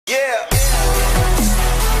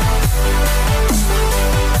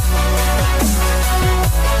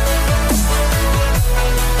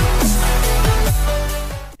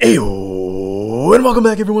Ayo, and welcome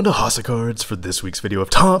back everyone to Hossa Cards for this week's video of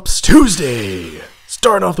Topps Tuesday.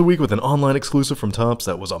 Starting off the week with an online exclusive from Topps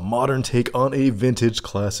that was a modern take on a vintage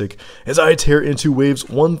classic as I tear into waves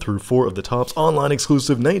 1 through 4 of the Topps online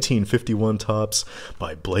exclusive 1951 Topps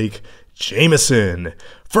by Blake Jamieson.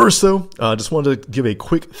 First though, I just wanted to give a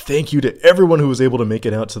quick thank you to everyone who was able to make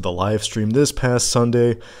it out to the live stream this past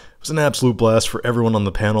Sunday. It was an absolute blast for everyone on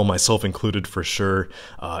the panel, myself included for sure,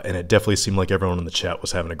 and it definitely seemed like everyone in the chat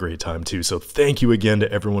was having a great time too, so thank you again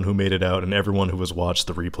to everyone who made it out and everyone who has watched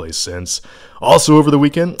the replay since. Also over the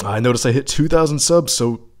weekend, I noticed I hit 2,000 subs,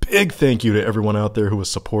 so big thank you to everyone out there who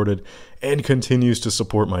has supported and continues to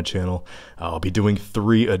support my channel. I'll be doing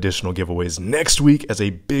 3 additional giveaways next week as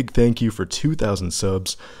a big thank you for 2,000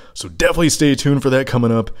 subs, so definitely stay tuned for that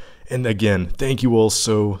coming up. And again, thank you all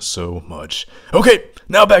so much. Okay,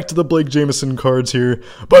 now back to the Blake Jamieson cards here.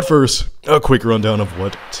 But first, a quick rundown of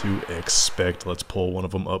what to expect. Let's pull one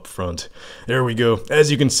of them up front. There we go. As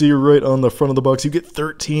you can see right on the front of the box, you get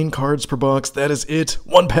 13 cards per box. That is it.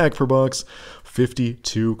 1 pack per box.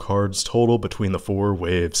 52 cards total between the 4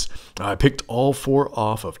 waves. I picked all 4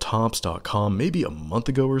 off of Topps.com maybe a month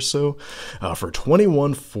ago or so for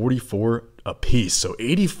 $21.44 a piece, so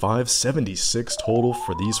 $85.76 total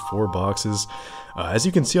for these 4 boxes. As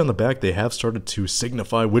you can see on the back, they have started to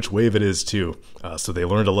signify which wave it is too, so they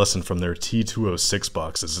learned a lesson from their T206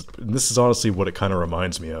 boxes. And this is honestly what it kind of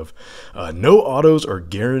reminds me of. No autos are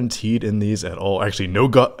guaranteed in these at all. Actually, no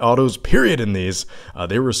autos period in these.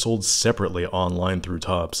 They were sold separately online through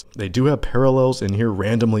Topps. They do have parallels in here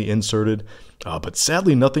randomly inserted, but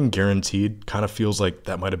sadly nothing guaranteed. Kind of feels like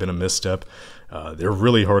that might have been a misstep. They're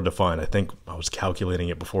really hard to find. I think I was calculating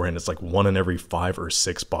it beforehand. It's like 1 in every 5 or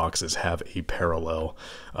 6 boxes have a parallel.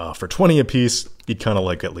 For 20 a piece, you'd kind of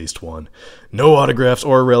like at least 1. No autographs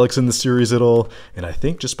or relics in the series at all. And I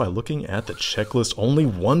think just by looking at the checklist, only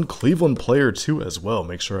 1 Cleveland player too as well.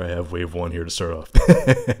 Make sure I have wave 1 here to start off.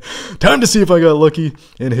 Time to see if I got lucky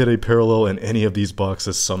and hit a parallel in any of these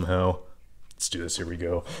boxes somehow. Let's do this. Here we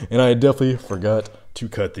go. And I definitely forgot to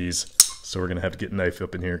cut these. So we're going to have to get knife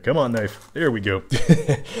up in here. Come on, knife. There we go.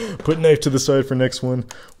 Put knife to the side for next one.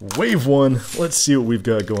 Wave 1. Let's see what we've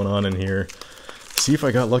got going on in here. See if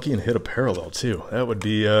I got lucky and hit a parallel too. That would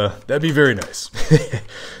be, that'd be very nice.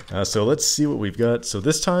 So let's see what we've got. So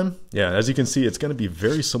this time, yeah, as you can see, it's going to be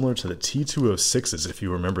very similar to the T206s if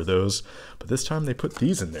you remember those. But this time they put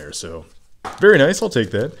these in there. So very nice. I'll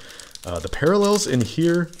take that. The parallels in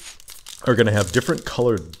here are going to have different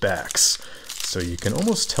colored backs. So you can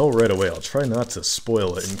almost tell right away. I'll try not to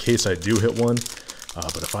spoil it in case I do hit one.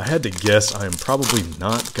 But if I had to guess, I'm probably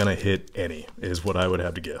not going to hit any, is what I would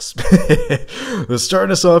have to guess.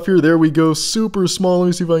 Starting us off here, there we go. Super small. Let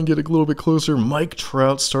me see if I can get a little bit closer. Mike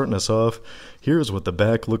Trout starting us off. Here's what the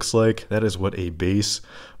back looks like. That is what a base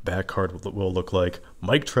back card will look like.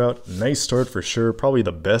 Mike Trout, nice start for sure. Probably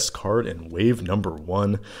the best card in wave number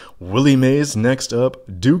 1. Willie Mays next up.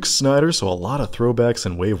 Duke Snider, so a lot of throwbacks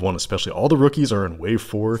in wave 1 especially. All the rookies are in wave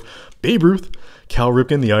 4. Babe Ruth, Cal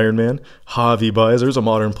Ripken, the Iron Man. Javi Baez, there's a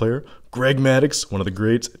modern player. Greg Maddux, one of the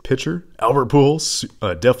greats, pitcher. Albert Pujols,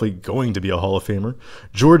 definitely going to be a Hall of Famer.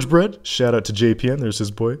 George Brett, shout out to JPN, there's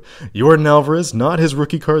his boy. Yordan Alvarez, not his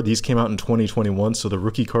rookie card. These came out in 2021, so the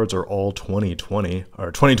rookie cards are all 2020,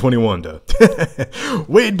 or 2021.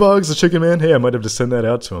 Wade Boggs, the Chicken Man. Hey, I might have to send that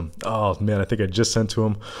out to him. Oh, man, I think I just sent to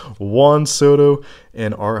him. Juan Soto,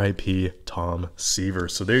 and RIP Tom Seaver.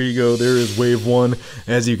 So there you go. There is wave 1.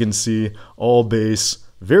 As you can see, all base.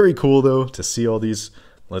 Very cool, though, to see all these.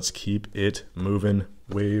 Let's keep it moving.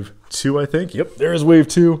 Wave 2, I think. Yep, there's wave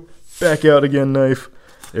 2. Back out again, knife.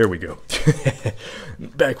 There we go.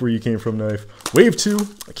 Back where you came from, knife. Wave 2.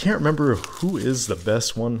 I can't remember who is the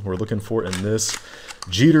best one we're looking for in this.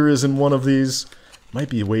 Jeter is in one of these. Might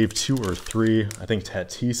be wave 2 or 3. I think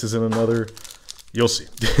Tatis is in another. You'll see.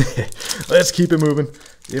 Let's keep it moving.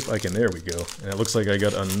 If I can, there we go. And it looks like I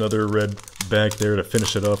got another red back there to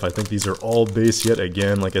finish it off. I think these are all base yet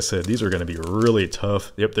again. Like I said, these are going to be really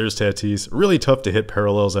tough. Yep, there's Tatis. Really tough to hit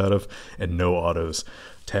parallels out of, and no autos.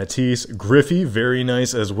 Tatis, Griffey, very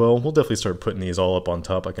nice as well. We'll definitely start putting these all up on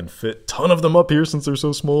top. I can fit a ton of them up here since they're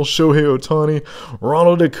so small. Shohei Ohtani,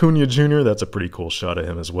 Ronald Acuna Jr. That's a pretty cool shot of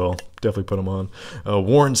him as well. Definitely put him on.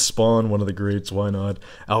 Warren Spahn, one of the greats. Why not?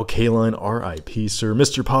 Al Kaline, R.I.P. Sir.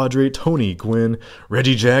 Mr. Padre, Tony Gwynn.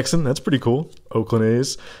 Reggie Jackson, that's pretty cool. Oakland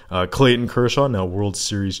A's. Clayton Kershaw, now World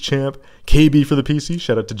Series champ. KB for the PC,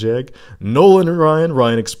 shout out to Jag. Nolan Ryan,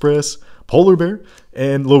 Ryan Express. Polar Bear,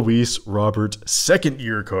 and Luis Robert,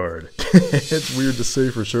 second-year card. It's weird to say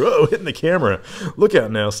for sure. Oh, hitting the camera. Look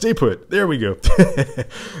out now. Stay put. There we go.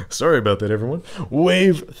 Sorry about that, everyone.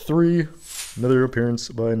 Wave 3. Another appearance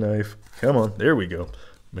by Knife. Come on, there we go.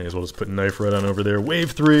 May as well just put Knife right on over there.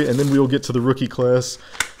 Wave 3, and then we'll get to the rookie class.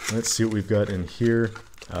 Let's see what we've got in here.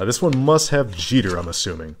 This one must have Jeter, I'm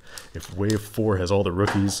assuming. If Wave 4 has all the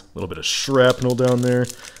rookies. A little bit of shrapnel down there.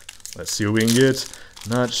 Let's see what we can get.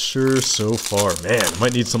 Not sure so far. Man,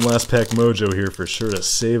 might need some last pack mojo here for sure to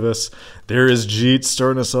save us. There is Jeet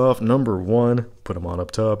starting us off. Number 1. Put him on up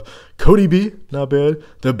top. Cody B, not bad.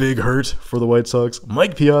 The Big Hurt for the White Sox.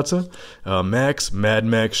 Mike Piazza. Max, Mad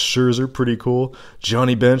Max Scherzer, pretty cool.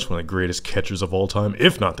 Johnny Bench, one of the greatest catchers of all time,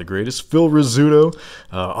 if not the greatest. Phil Rizzuto.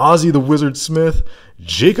 Ozzie the Wizard Smith.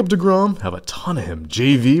 Jacob deGrom, have a ton of him.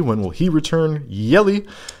 JV, when will he return? Yelly.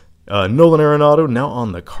 Nolan Arenado, now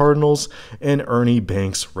on the Cardinals, and Ernie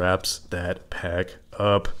Banks wraps that pack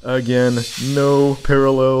up. Again, no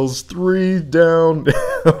parallels, 3 down.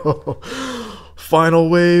 Final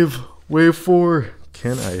wave, wave 4.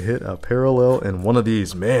 Can I hit a parallel in one of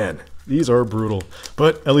these? Man, these are brutal,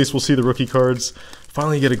 but at least we'll see the rookie cards.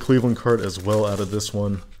 Finally get a Cleveland card as well out of this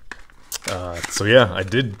one. So yeah, I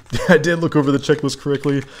did look over the checklist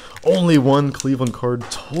correctly. Only 1 Cleveland card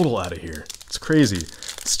total out of here. It's crazy.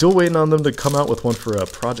 Still waiting on them to come out with one for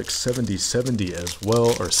Project 7070 as well,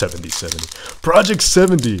 or 7070. Project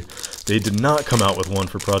 70! They did not come out with one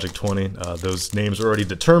for Project 20. Those names are already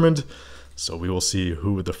determined, so we will see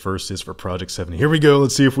who the first is for Project 70. Here we go,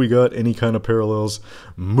 let's see if we got any kind of parallels.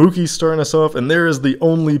 Mookie starting us off, and there is the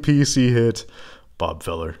only PC hit, Bob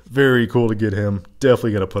Feller. Very cool to get him.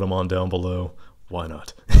 Definitely going to put him on down below. Why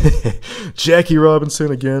not? Jackie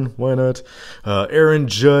Robinson again, why not? Aaron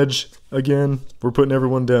Judge, again, we're putting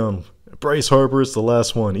everyone down. Bryce Harper is the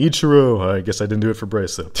last one. Ichiro, I guess I didn't do it for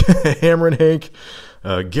Bryce though. Hammer and Hank.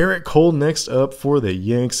 Garrett Cole next up for the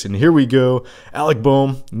Yanks. And here we go. Alec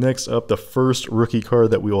Boehm next up, the first rookie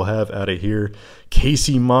card that we will have out of here.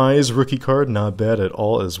 Casey Mize rookie card, not bad at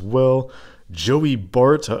all as well. Joey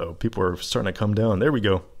Bart. Uh-oh, people are starting to come down. There we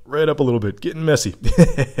go. Right up a little bit, getting messy.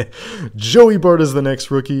 Joey Bart is the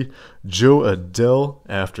next rookie. Joe Adell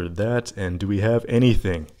after that. And do we have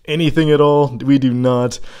anything? Anything at all? We do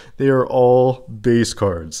not. They are all base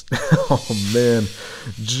cards. Oh man.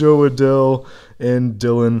 Joe Adell and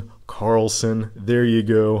Dylan Carlson. There you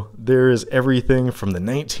go. There is everything from the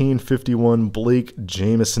 1951 Blake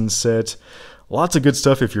Jamieson set. Lots of good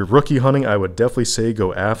stuff. If you're rookie hunting, I would definitely say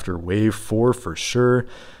go after Wave 4 for sure.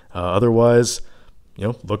 Otherwise, you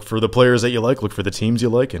know, look for the players that you like, look for the teams you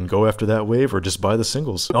like, and go after that wave, or just buy the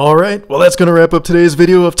singles. Alright, well that's going to wrap up today's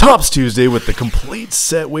video of Topps Tuesday with the complete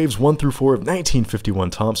set waves 1 through 4 of 1951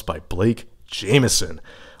 Topps by Blake Jamieson.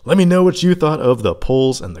 Let me know what you thought of the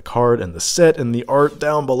pulls and the card and the set and the art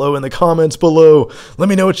down below in the comments below. Let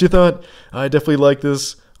me know what you thought. I definitely like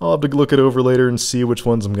this. I'll have to look it over later and see which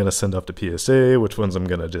ones I'm going to send off to PSA, which ones I'm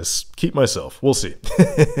going to just keep myself. We'll see.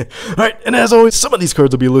 Alright, and as always, some of these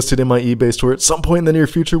cards will be listed in my eBay store at some point in the near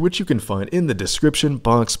future, which you can find in the description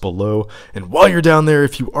box below. And while you're down there,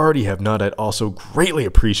 if you already have not, I'd also greatly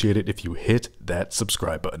appreciate it if you hit that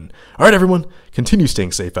subscribe button. Alright everyone, continue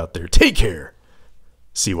staying safe out there. Take care.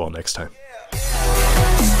 See you all next time. Yeah.